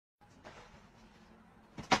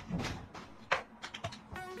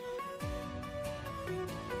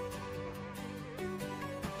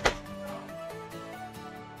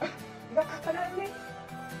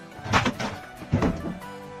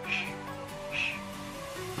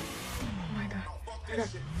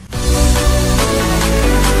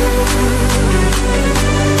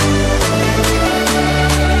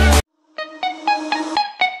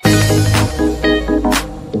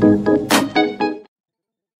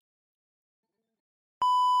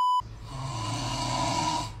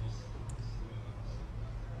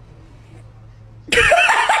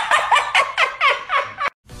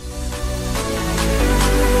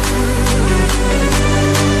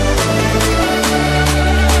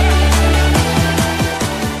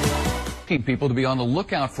People to be on the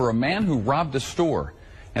lookout for a man who robbed a store,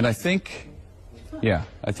 and I think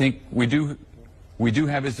we do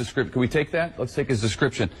have his description. Can we take that? Let's take his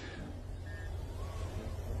description.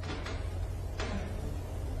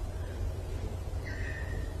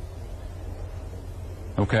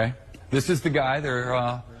 Okay, this is the guy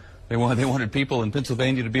they wanted people in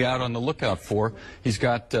Pennsylvania to be out on the lookout for. He's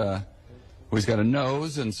got a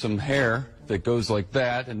nose and some hair that goes like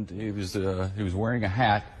that, and he was wearing a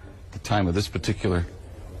hat at the time of this particular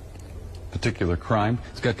crime.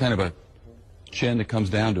 He's got kind of a chin that comes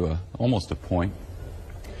down to almost a point.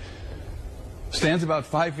 Stands about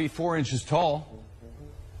 5 feet 4 inches tall.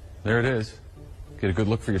 There it is. Get a good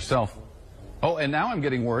look for yourself. Oh, and now I'm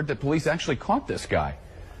getting word that police actually caught this guy,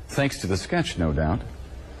 thanks to the sketch, no doubt.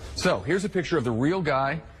 So here's a picture of the real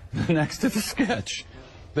guy next to the sketch.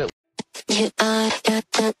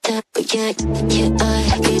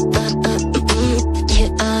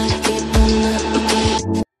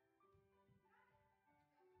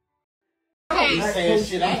 Saying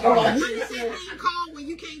shit. I know. What you saying called when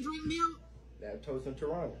you can't drink milk? Lactose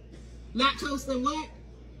intolerant. Lactose and what?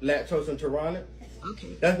 Lactose intolerant.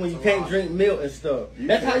 Okay. That's when you can't drink milk and stuff.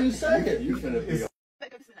 That's how you say it. You finna be.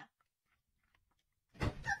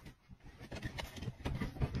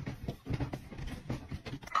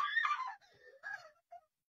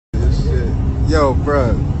 This shit, yo,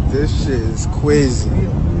 bro, this shit is crazy.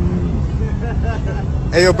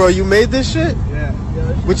 Hey, yo, bro, you made this shit? Yeah.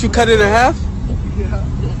 Would you cut it in half? Yeah.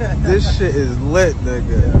 This shit is lit,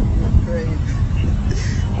 nigga. Yeah, crazy.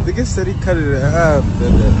 Nigga said he cut it in half,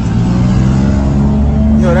 nigga.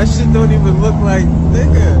 Yo, that shit don't even look like,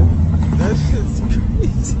 nigga. That shit's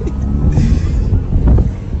crazy.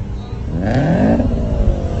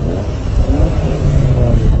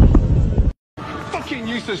 Fucking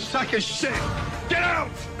useless sack of shit! Get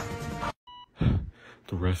out!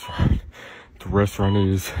 The restaurant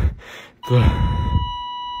is the...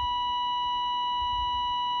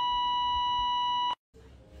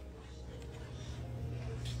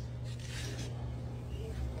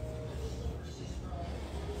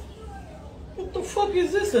 What the fuck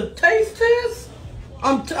is this? A taste test?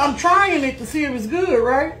 I'm trying it to see if it's good,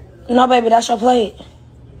 right? No, baby, that's your plate.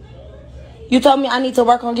 You told me I need to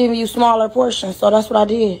work on giving you smaller portions, so that's what I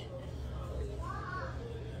did.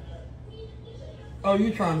 Oh,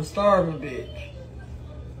 you trying to starve a bitch.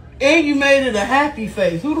 And you made it a happy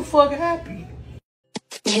face. Who the fuck happy?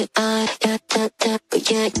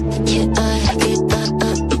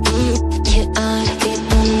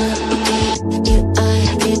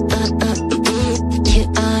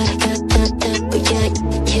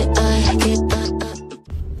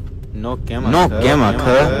 No quema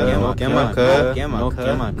cur.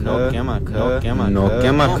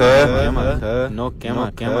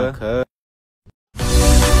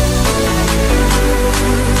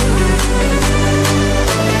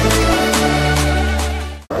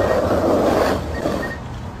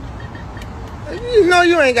 You know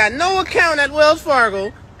you ain't got no account at Wells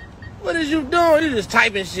Fargo. What is you doing? You just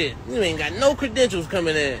typing shit. You ain't got no credentials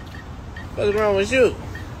coming in. What's wrong with you?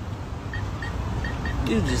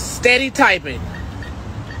 You just steady typing.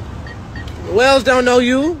 Wells don't know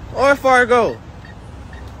you or Fargo.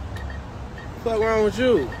 What's wrong with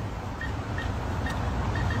you?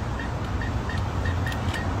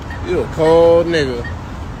 You a cold nigga.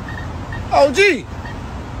 Oh, gee.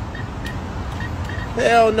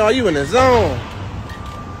 Hell no, you in the zone.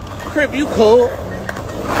 Crip, you cold.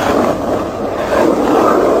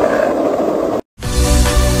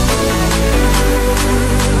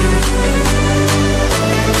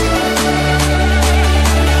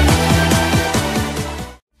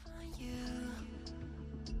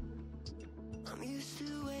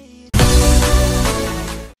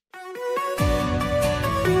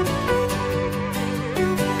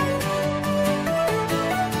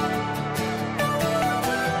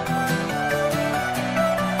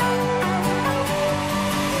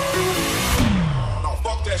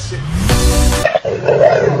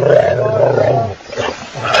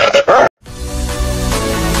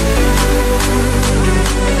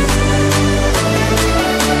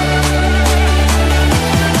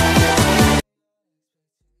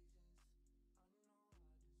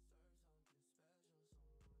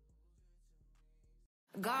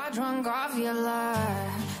 Got drunk off your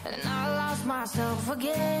love, and I lost myself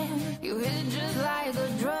again. You hit it just like a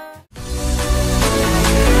drug.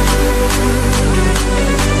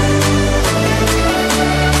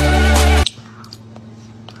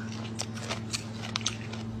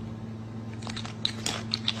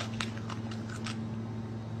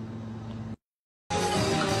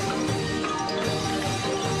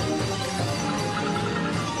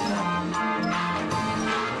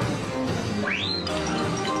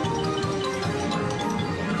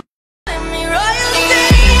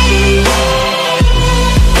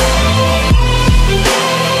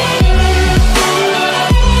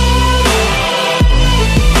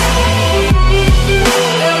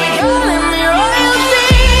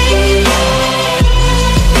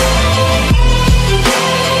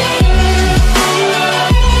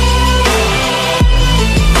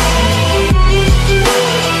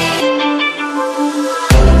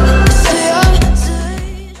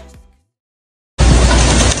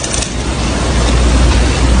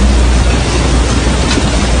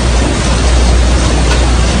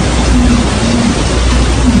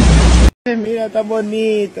 Mira, está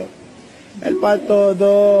bonito. El pato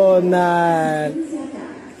Donald.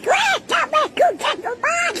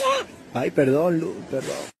 Ay, perdón, Lu,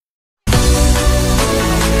 perdón.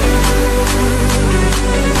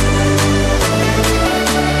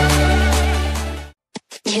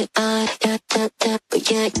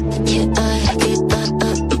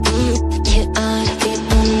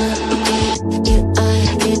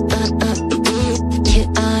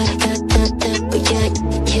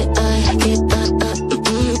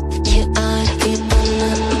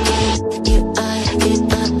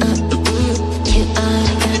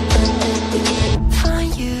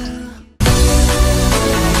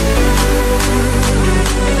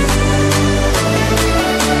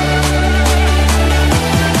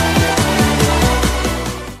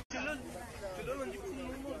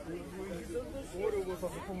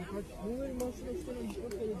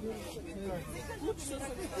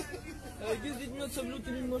 Ça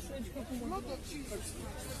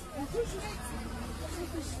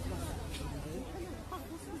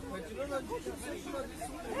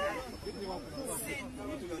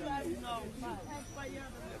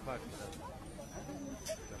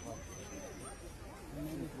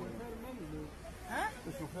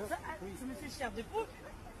me fait chair de poule.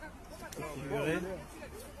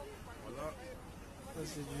 Ça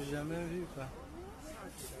c'est du jamais vu quoi.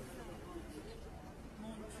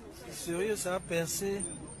 Sérieux, ça a percé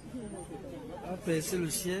le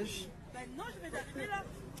siège. Ben non, je vais t'arriver là.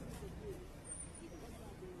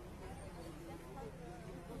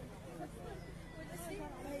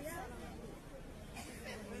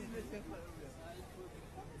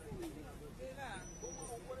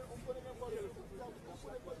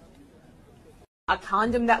 A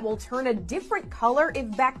condom that will turn a different color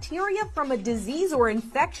if bacteria from a disease or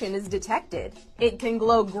infection is detected. It can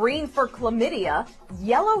glow green for chlamydia,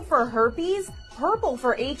 yellow for herpes, purple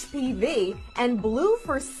for HPV, and blue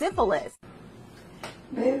for syphilis.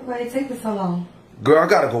 Baby, why did it take this so long? Girl, I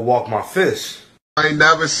gotta go walk my fish. I ain't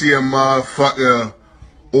never see a motherfucker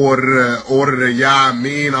order the ya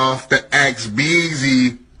mean off the X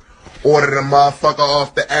Beezy. Order the motherfucker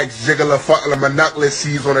off the X jiggler fuckler monoculous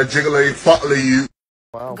seeds on a jiggler fuckler you.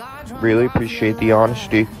 Wow. Really appreciate the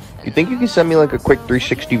honesty. You think you can send me like a quick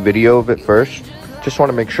 360 video of it first? Just want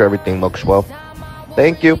to make sure everything looks well.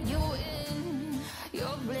 Thank you.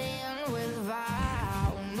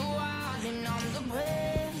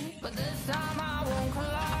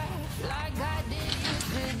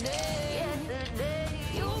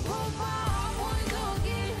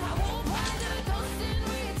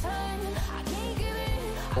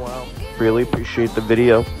 Wow. Really appreciate the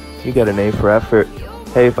video. You get an A for effort.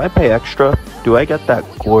 Hey, if I pay extra, do I get that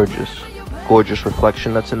gorgeous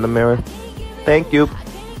reflection that's in the mirror? Thank you.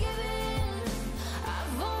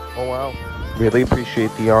 Oh wow. Really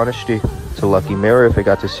appreciate the honesty. It's a lucky mirror if I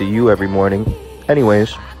got to see you every morning.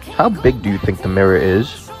 Anyways, how big do you think the mirror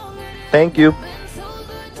is? Thank you.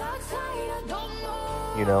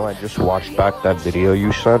 You know, I just watched back that video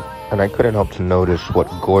you sent, and I couldn't help to notice what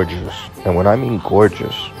gorgeous, and when I mean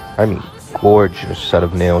gorgeous set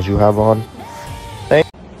of nails you have on. Thank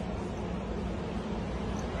you.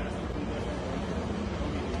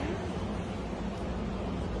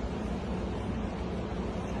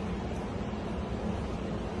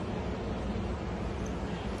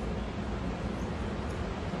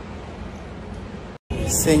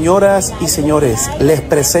 Señoras y señores, les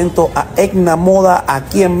presento a Egna Moda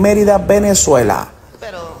aquí en Mérida, Venezuela.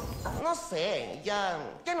 Pero, no sé, ya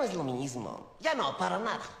no es lo mismo. Ya no, para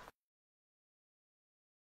nada.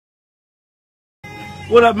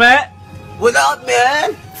 What up, Matt? What up,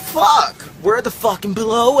 man? Fuck! We're at the fucking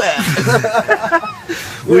below at.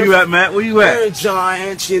 Where you at, Matt? Where you at? We're in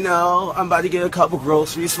Giants, you know. I'm about to get a couple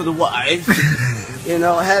groceries for the wife. You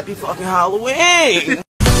know, happy fucking Halloween!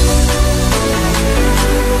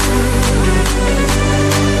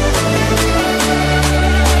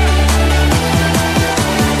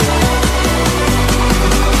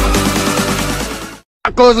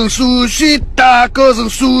 Tacos and sushi, tacos and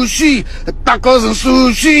sushi, tacos and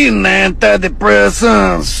sushi, and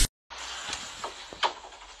antidepressants.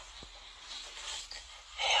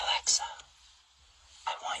 Hey Alexa,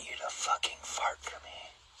 I want you to fucking fart for me.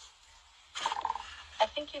 I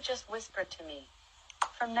think you just whispered to me.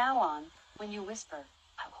 From now on, when you whisper,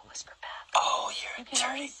 I will whisper back. Oh, you're You a can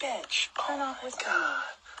dirty always say, bitch. turn off whispering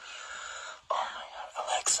mode. Oh my god,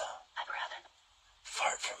 Alexa, I'd rather.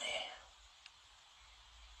 fart for me.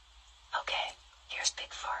 Okay, here's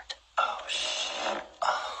big fart. Oh shit.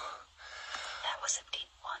 Oh. That was a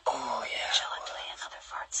deep one. Oh yeah. Shall I play another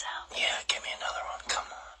fart sound? Yeah, give me another one, come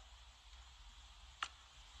on.